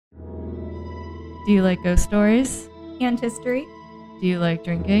Do you like ghost stories? And history, Do you like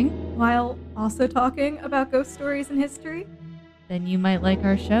drinking? while also talking about ghost stories and history. Then you might like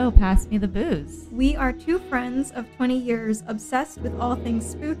our show, Pass Me the Booze. We are two friends of 20 years obsessed with all things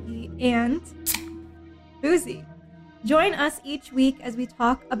spooky and boozy. Join us each week as we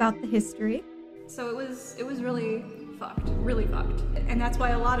talk about the history. So it was really fucked. And that's why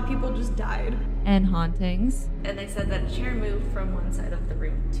a lot of people just died. And hauntings. And they said that a chair moved from one side of the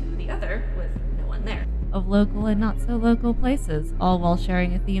room to the other with no one there. Of local and not so local places, all while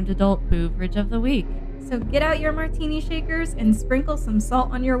sharing a themed adult beverage of the week. So get out your martini shakers and sprinkle some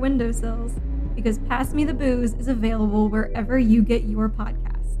salt on your windowsills, because Pass Me the Booze is available wherever you get your podcast.